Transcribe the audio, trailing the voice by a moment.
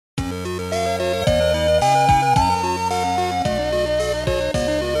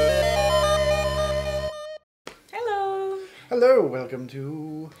Hello, welcome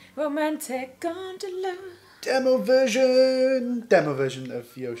to Romantic Gondola. demo version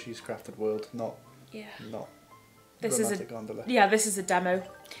of Yoshi's Crafted World, not This Romantic is a Gondola. this is a demo.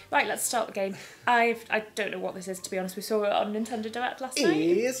 Right, let's start the game. I don't know what this is, to be honest. We saw it on Nintendo Direct last night.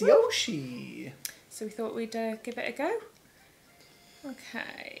 It's Yoshi. So we thought we'd give it a go.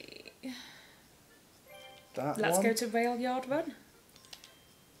 Okay. Let's go to Rail Yard Run.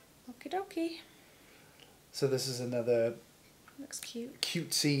 Okie dokie. So this is another Looks cute.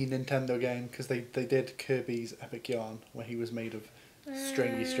 cutesy Nintendo game because they did Kirby's Epic Yarn where he was made of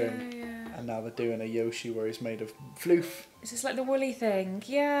stringy string, Yeah. and now they're doing a Yoshi where he's made of floof. Is this like the woolly thing?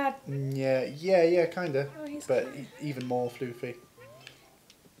 Yeah. Yeah, kinda. Oh, he's But cute. even more floofy.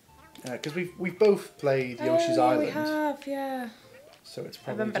 Because we've both played Yoshi's Oh, Island. we have, yeah. So it's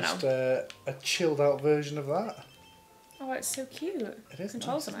probably remember just a chilled out version of that. Oh, it's so cute. It is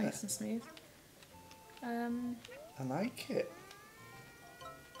Controls nice, are nice and smooth. I like it.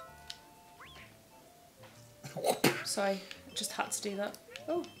 Sorry, I just had to do that.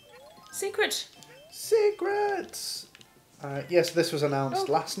 Oh, secret! Secrets! Yes, this was announced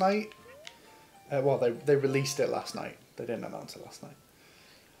Oh. last night. Well, they released it last night. They didn't announce it last night.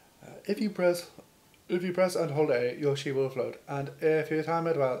 If you press and hold A, Yoshi will float. And if you time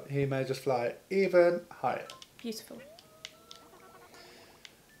it well, he may just fly even higher. Beautiful.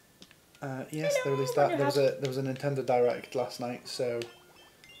 Yes, they released that. There was a Nintendo Direct last night, so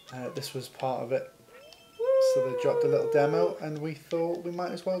this was part of it. So they dropped a little demo, and we thought we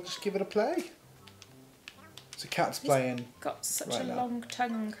might as well just give it a play. So Cat's playing. Got such right a now. long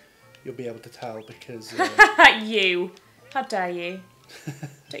tongue. You'll be able to tell because. You! How dare you?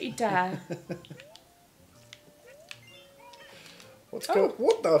 Don't you dare. What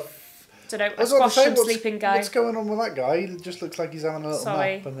the? Don't know, I I was about to squashed say, some sleeping guy. What's going on with that guy? He just looks like he's having a little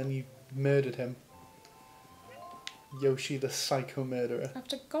Sorry. nap, and then you murdered him. Yoshi, the psycho murderer.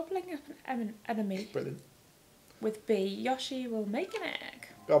 After gobbling up an enemy Brilliant. with B, Yoshi will make an egg.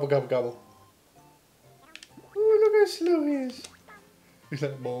 Gobble, gobble, gobble. Ooh, look how slow he is. He's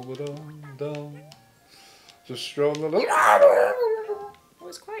like, dum. Just strong little. Oh,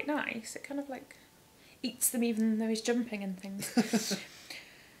 it's quite nice. It kind of like eats them even though he's jumping and things.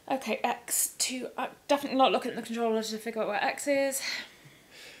 Okay, X2. I'm definitely not looking at the controller to figure out where X is.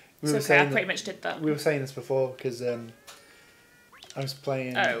 It's okay, I pretty much did that. We were saying this before because I was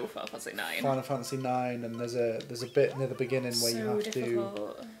playing Oh, Final Fantasy 9. Final Fantasy 9, and there's a bit near the beginning where you have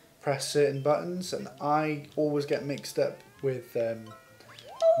difficult. to press certain buttons, and I always get mixed up with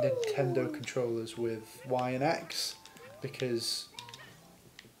Nintendo controllers with Y and X because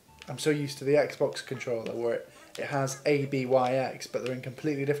I'm so used to the Xbox controller where it has A, B, Y, X, but they're in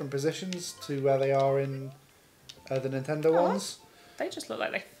completely different positions to where they are in the Nintendo ones. They just look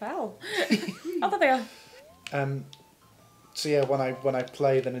like they fell. Oh, there they are. So yeah, when I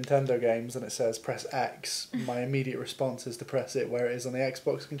play the Nintendo games and it says press X, my immediate response is to press it where it is on the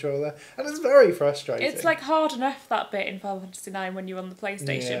Xbox controller, and it's very frustrating. It's like hard enough, that bit in Final Fantasy 9 when you're on the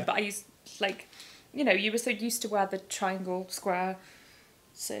PlayStation, Yeah. but I used, like, you know, you were so used to where the triangle, square,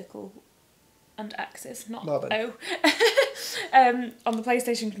 circle and X's, not O, on the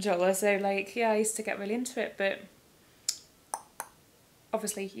PlayStation controller, so like, yeah, I used to get really into it, but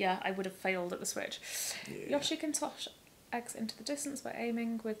obviously, yeah, I would have failed at the Switch. Yeah. Yoshi can toss X into the distance by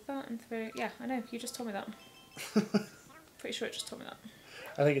aiming with that and through. Yeah, I know, you just told me that. Pretty sure it just told me that.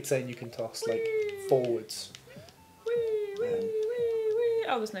 I think it's saying you can toss like forwards.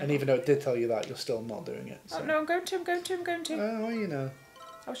 Oh, there's no. And even though it did tell you that, you're still not doing it. So. Oh no, I'm going to. Oh, you know.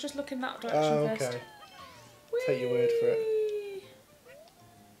 I was just looking that direction Oh, first. okay. Take your word for it.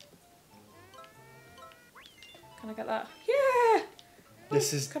 Can I get that? Yeah!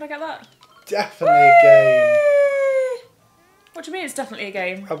 This is Can I get that? definitely a game. What do you mean it's definitely a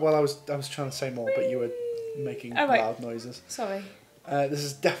game? Well, I was trying to say more, but you were making loud noises. Sorry. This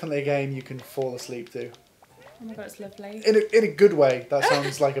is definitely a game you can fall asleep to. Oh my god, it's lovely. In a good way. That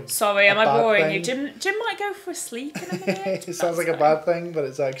sounds like a Sorry, am I bad boring thing. you? Jim might go for a sleep in a minute. It sounds like a bad thing, but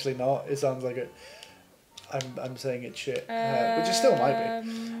it's actually not. It sounds like it. I'm saying it's shit, which it still might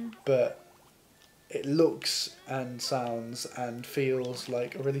be. But it looks and sounds and feels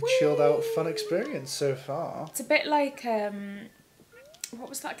like a really chilled out, fun experience so far. It's a bit like what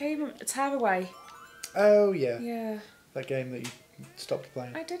was that game? Tearaway. Oh yeah. Yeah. That game that you stopped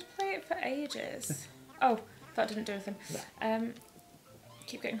playing. I did play it for ages. Oh, that didn't do anything. No.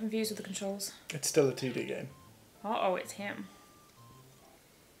 Keep getting confused with the controls. It's still a 2D game. Oh, it's him.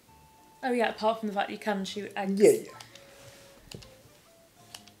 Oh yeah, apart from the fact you can shoot eggs. Yeah.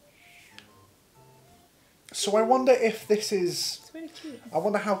 So I wonder if this is. It's really cute. I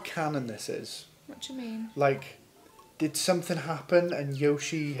wonder how canon this is. What do you mean? Like, did something happen and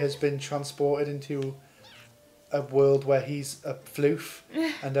Yoshi has been transported into a world where he's a floof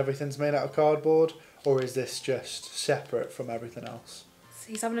and everything's made out of cardboard? Or is this just separate from everything else? So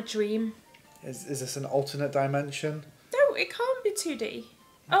he's having a dream. Is this an alternate dimension? No, it can't be 2D.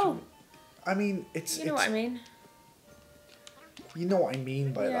 Oh. I mean, it's... You know what I mean? You know what I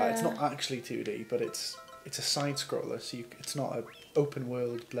mean by that. It's Yeah. not actually 2D, but it's a side-scroller, so it's not an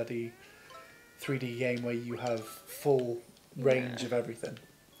open-world bloody 3D game where you have full range of everything.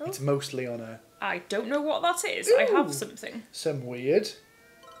 Oh. It's mostly on a... I don't know what that is. Ooh. I have something. Some weird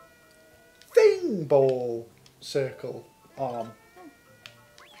thing ball circle arm.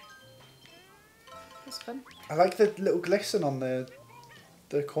 That's fun. I like the little glisten on the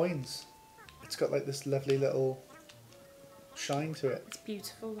coins. It's got like this lovely little shine to it. It's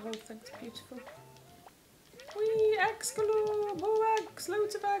beautiful. The whole thing's beautiful. Wee, eggs galore! More eggs!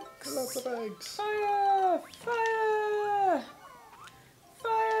 Loads of eggs! Lots of eggs. Fire! Fire!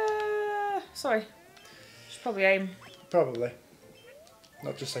 Fire! Sorry. Should probably aim. Probably.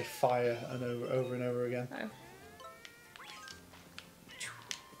 Not just say fire and over and over again. No.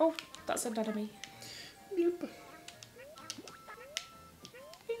 Oh, that's an enemy. Nope.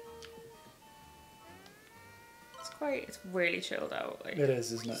 It's really chilled out. Like, It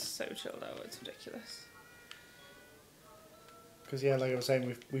is, isn't it? It's so chilled out, it's ridiculous. Because yeah, like I was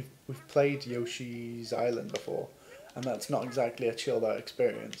saying, we've played Yoshi's Island before, and that's not exactly a chilled out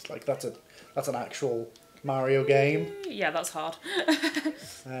experience. Like that's an actual Mario game, Yeah, that's hard.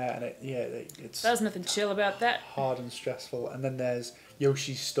 and it's There's nothing chill about that. hard and stressful. And then there's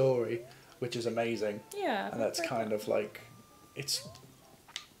Yoshi's Story, which is amazing, Yeah. and that's kind of like it's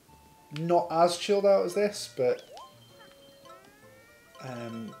not as chilled out as this, but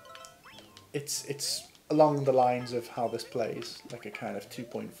it's along the lines of how this plays, like a kind of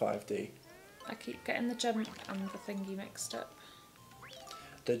 2.5D. I keep getting the jump and the thingy mixed up.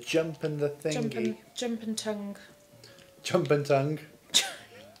 The jump and the thingy. Jump and tongue. Jump and tongue.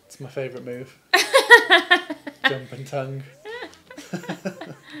 It's my favourite move. Jump and tongue.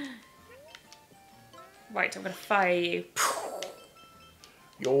 Right, I'm going to fire you.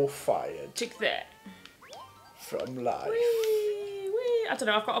 You're fired Take that. from life. Whee, whee. I don't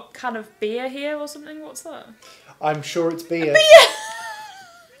know, I've got a can of beer here or something. What's that? I'm sure it's beer.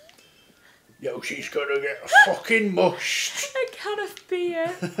 Yoshi's gonna get fucking mushed. A can of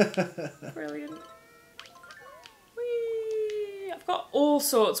beer. Brilliant. Whee. I've got all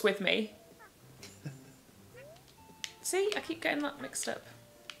sorts with me. See, I keep getting that mixed up.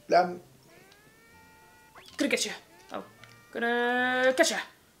 Gonna get you. Oh, gonna get you.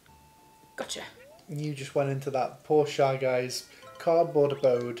 Gotcha. You just went into that poor Shy Guy's cardboard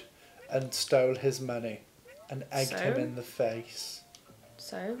abode and stole his money and egged him in the face.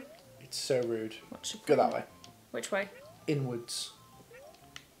 So? It's so rude. What should Go we... that way. Which way? Inwards.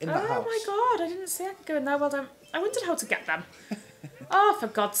 In the house. Oh my god, I didn't see I could go in there. Well done. I wondered how to get them. Oh, for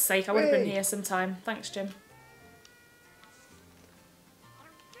God's sake, I would have been here sometime. Thanks, Jim.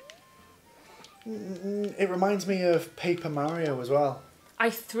 It reminds me of Paper Mario as well. I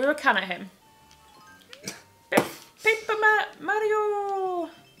threw a can at him. Mario!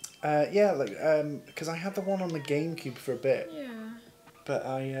 Yeah, like because I had the one on the GameCube for a bit. Yeah. But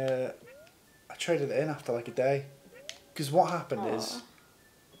I traded it in after like a day. Because what happened is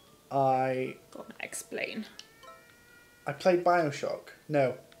I Go on, explain. played BioShock.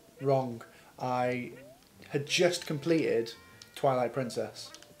 No, wrong. I had just completed Twilight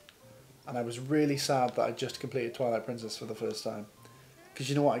Princess. And I was really sad that I just completed Twilight Princess for the first time. Because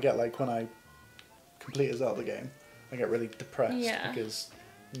you know what I get like when I complete a Zelda game? I get really depressed because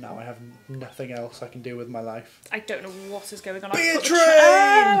now I have nothing else I can do with my life. I don't know what is going on. Be a train!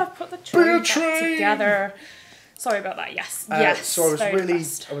 I've put the train Be a train! together. Sorry about that. Yes. Yes. So I was very really,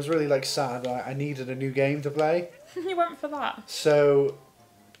 depressed. I was really like sad. I needed a new game to play. You went for that. So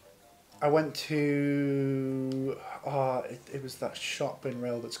I went to it was that shop in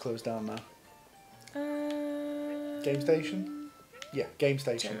Rail that's closed down now. Game Station? Yeah, Game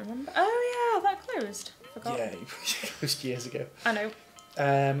Station. Don't remember. Oh yeah, that closed. Forgot. Yeah, it closed years ago. I know.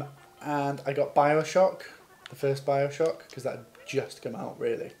 And I got BioShock, the first BioShock, because that had just come out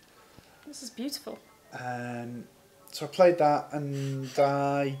really. This is beautiful. So I played that and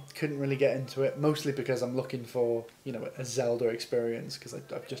I couldn't really get into it, mostly because I'm looking for, you know, a Zelda experience, because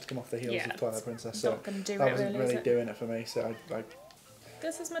I've just come off the heels of Twilight Princess, so not gonna do that it wasn't really, really is it? doing it for me, so I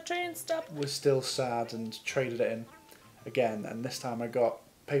This is my train stop. was still sad and traded it in again, and this time I got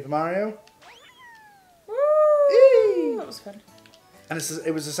Paper Mario. Woo! That was fun. And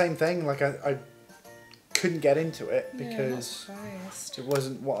it was the same thing, like I couldn't get into it Yeah, because not surprised. it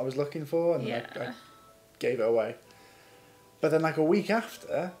wasn't what I was looking for, and Yeah. I gave it away. But then like a week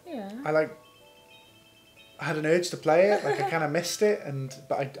after, Yeah. I had an urge to play it. Like I kind of missed it,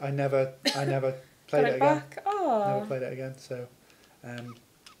 but I never played it again. Back. Oh. Never played it again. So,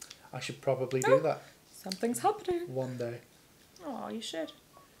 I should probably do that Something's happening. one day. Oh, you should.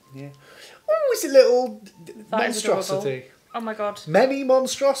 Yeah. Oh, it's a little That is adorable. monstrosity. Oh my god. Many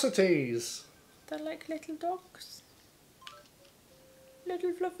monstrosities. They're like little dogs.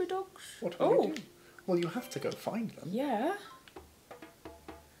 Little fluffy dogs. What will you do? Well, you have to go find them. Yeah.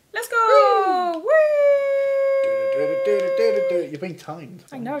 Let's go! Whee! You're being timed.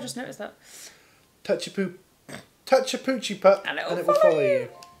 I know, I just noticed that. Touch a poochie pup, And it will follow you.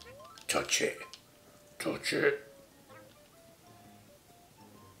 Touch it. Touch it.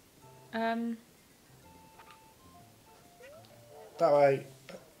 That way,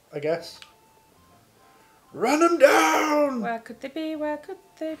 I guess. Run them down! Where could they be? Where could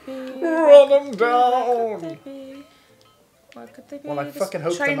they be? Run them Where could down! they be? Where could they be? Well, I This fucking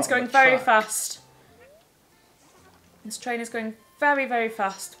hope they're train's not on going the very track. fast. This train is going very, very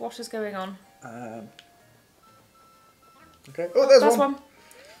fast. What is going on? Okay. Oh, there's There's one. one.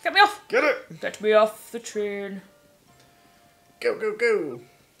 Get me off! Get it! Get me off the train. Go, go, go!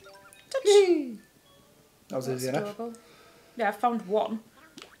 Touch. That was That's easy enough. adorable. Yeah, I found one.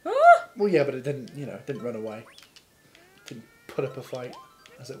 Ah! Well, yeah, but it didn't, didn't run away. Didn't put up a fight,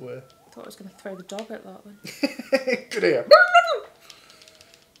 as it were. I thought I was going to throw the dog at that one. Good here.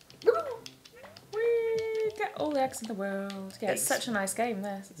 We get all the eggs in the world. Yeah, it's Eggs. such a nice game,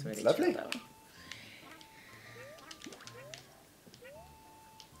 this. It's really Lovely. chilled out.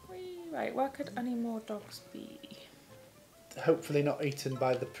 Right, where could any more dogs be? Hopefully not eaten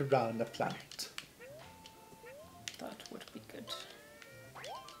by the piranha plant. That would be good.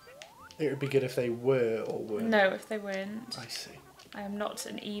 It would be good if they were or weren't. No, if they weren't. I see. I am not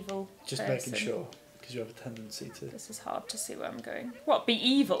an evil Just person. making sure, because you have a tendency to... This is hard to see where I'm going. What, be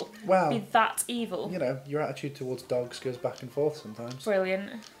evil? Well, Be that evil? your attitude towards dogs goes back and forth sometimes. Brilliant.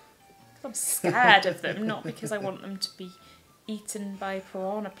 'Cause I'm scared of them, not because I want them to be eaten by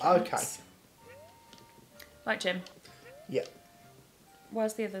piranha plants. Okay. Right, Jim. Yeah.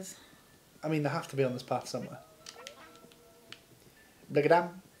 Where's the others? I mean, they have to be on this path somewhere. Look at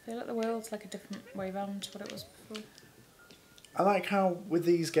them. I feel like the world's like a different way round to what it was before. I like how with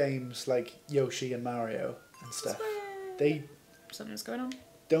these games, like Yoshi and Mario and stuff, they Something's going on.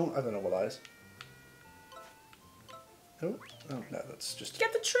 don't... I don't know what that is. Oh, no, that's just...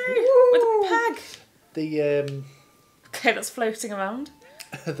 Get the tree with a peg. The, Okay, that's floating around.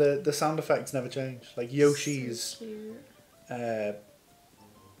 the sound effects never change. Like Yoshi'S... So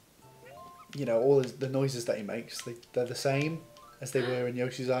cute. all the noises that he makes, they're the same as they were in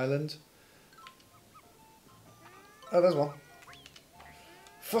Yoshi's Island. Oh, there's one.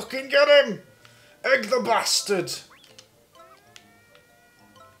 Fucking get him! Egg the bastard!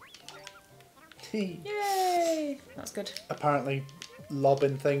 Yay! That's good. Apparently,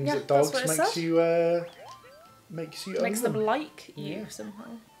 lobbing things Yeah, at that's dogs what it makes said. you makes you Makes own them like you Yeah.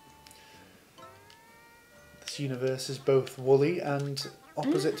 somehow. This universe is both woolly and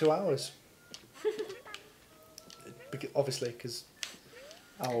opposite to ours. Obviously, because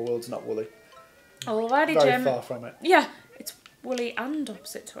our world's not woolly. Alrighty, Very Jim. far from it. Yeah, it's woolly and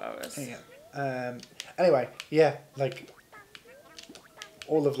opposite to ours. Yeah. Anyway, yeah, like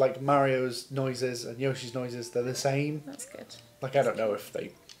all of like Mario's noises and Yoshi's noises, they're the same. That's good. Like I don't know if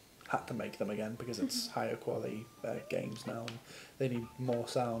they had to make them again because it's higher quality games now and they need more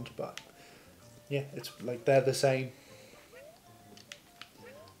sound, but yeah, it's like they're the same.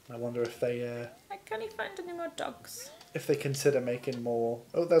 I wonder if they I can't find any more dogs. if they consider making more.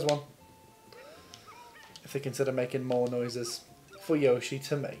 Oh, there's one. If they consider making more noises for Yoshi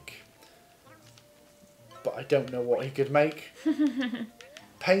to make. But I don't know what he could make.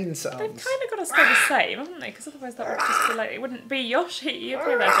 Pain sounds. They've kind of got to stay the same, haven't they? Because otherwise that would just be like, it wouldn't be Yoshi. You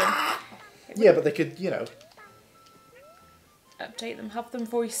play that, Yeah, but they could, update them, have them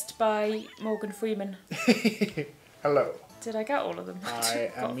voiced by Morgan Freeman. Hello, Did I get all of them?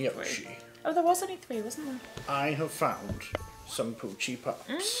 I Got am 3. Yoshi. Oh, there was only 3, wasn't there? I have found some poochie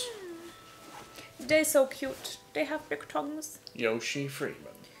pups. They're so cute. They have big tongues. Yoshi Freeman.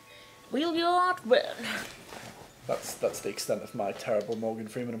 Will yard win? That's the extent of my terrible Morgan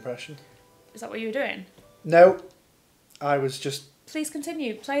Freeman impression. Is that what you were doing? No, I was just... Please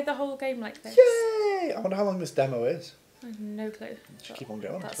continue. Play the whole game like this. Yay! I wonder how long this demo is. I have no clue. Just keep on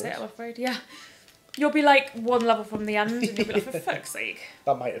going. That's I it, suppose. I'm afraid. Yeah. You'll be like one level from the end and you'll be like, for fuck's sake.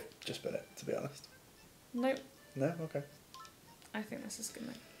 That might have just been it, to be honest. Nope. No? Okay. I think this is going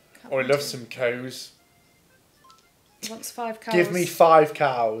to... Oh, I love some cows. Wants 5 cows. Give me 5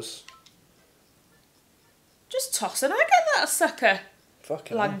 cows. Just toss an egg at that sucker?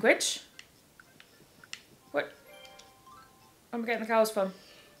 Fucking hell. Language. What? Where am I getting the cows from?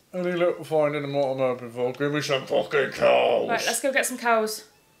 Only look finding them what I'm hoping for. Give me some fucking cows. Right, let's go get some cows.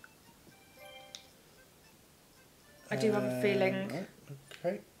 I do have a feeling Right,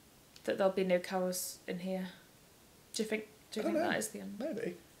 okay. that there'll be no cows in here. Do you think that is the end?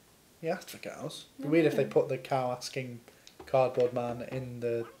 Maybe. He asked for cows. It'd be weird if they put the cow asking cardboard man in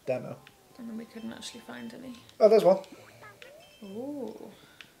the demo. And then we couldn't actually find any. Oh, there's one. Ooh.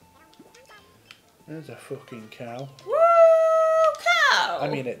 There's a fucking cow. Woo! Cow! I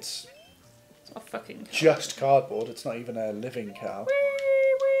mean, it's a fucking cow. just cardboard. It's not even a living cow.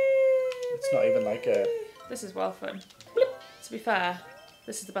 Wee, wee, It's not even like a... This is well fun. To be fair,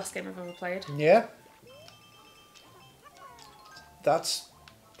 this is the best game I've ever played. Yeah. That's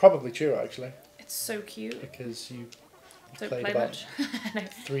probably true, actually. It's so cute. Because you Don't played play about much. No.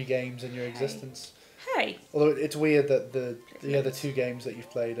 3 games in your existence. Hey. Although it's weird that the other 2 games that you've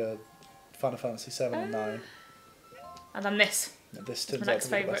played are Final Fantasy 7 and 9. And then this. This turns my out to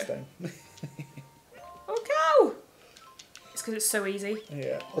be next the best favourite. thing. Oh, cow! It's because it's so easy.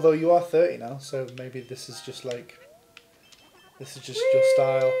 Yeah. Although you are 30 now, so maybe this is just like... This is just your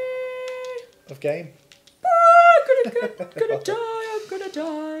style of game. I'm gonna die, I'm gonna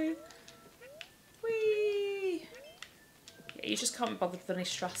die. Whee! Yeah, you just can't be bothered with any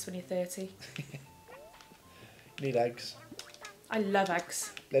stress when you're 30. You need eggs. I love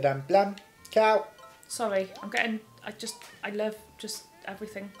eggs. Blam blam. Cow. Sorry, I love just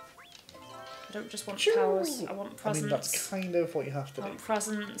everything. I don't just want Choo. cows, I want presents. I mean, that's kind of what you have to I do. want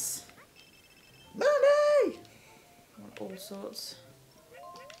presents. Money! I want all sorts.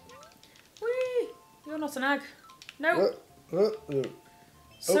 Whee! You're not an egg. No.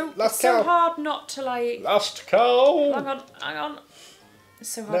 So last it's so cow. hard not to like. Last cow! Hang on. It's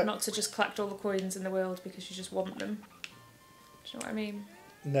so hard not to just collect all the coins in the world because you just want them. Do you know what I mean?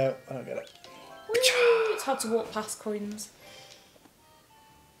 No, I don't get it. Whee! It's hard to walk past coins.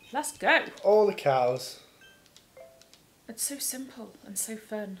 Let's go. All the cows. It's so simple and so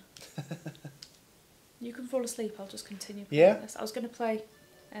fun. You can fall asleep. I'll just continue playing Yeah? this. I was going to play.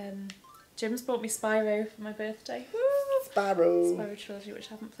 Jim's bought me Spyro for my birthday. Sparrow. Spyro Trilogy, which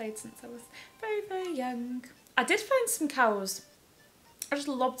I haven't played since I was very, very young. I did find some cows. I just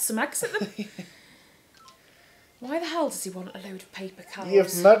lobbed some eggs at them. Why the hell does he want a load of paper cows?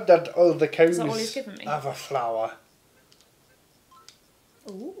 You've murdered all the cows. Is that all he's given me? Have a flower.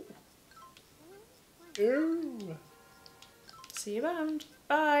 Ooh. Ooh. See you around.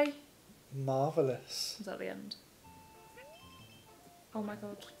 Bye. Marvellous. Is that the end? Oh my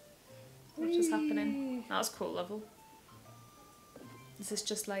god. What's just happening? That was a cool level. Is this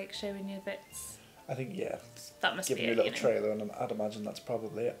just like showing you bits? I think, yeah. That must Giving be you it, a little you know. trailer, and I'd imagine that's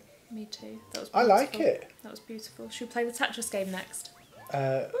probably it. Me too. That was beautiful. I like it. That was beautiful. Should we play the Tetris game next? We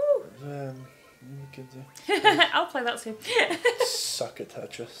could I'll play that too. suck at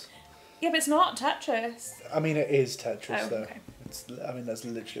Tetris. Yeah, but it's not Tetris. I mean, it is Tetris, Oh, though. okay. I mean, that's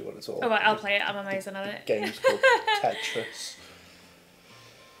literally what it's all. Oh, right, I'll play it. I'm amazing at it. Game's called Tetris.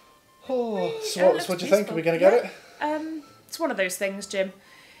 Oh, so Oh, what do you that's think? Are we going to beautiful. get it? It's one of those things, Jim.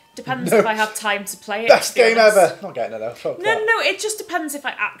 Depends No. if I have time to play it. Best to be game honest. ever. Not getting it though. Fuck No, that. no, it just depends if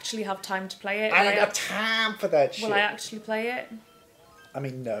I actually have time to play it. I ain't got time for that shit. Will I actually play it? I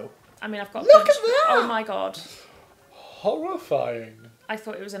mean, no. I mean, I've got. Look at that! Oh my god. Horrifying. I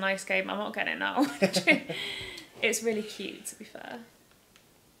thought it was a nice game. I'm not getting it now. It's really cute, to be fair.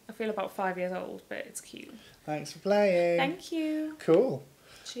 I feel about 5 years old, but it's cute. Thanks for playing. Thank you. Cool.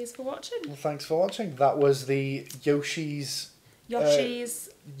 Cheers for watching. Well, thanks for watching. That was the Yoshi'S. Yoshi'S.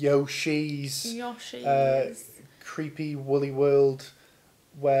 Yoshi'S. Creepy woolly world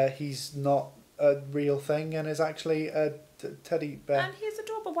where he's not a real thing and is actually a teddy bear. And he's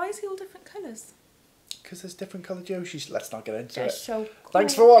adorable. Why is he all different colours? Because there's different coloured Yoshis. Let's not get into They're it. so cool.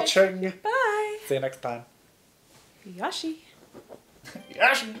 Thanks for watching. Bye. See you next time. Yoshi.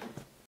 Yoshi.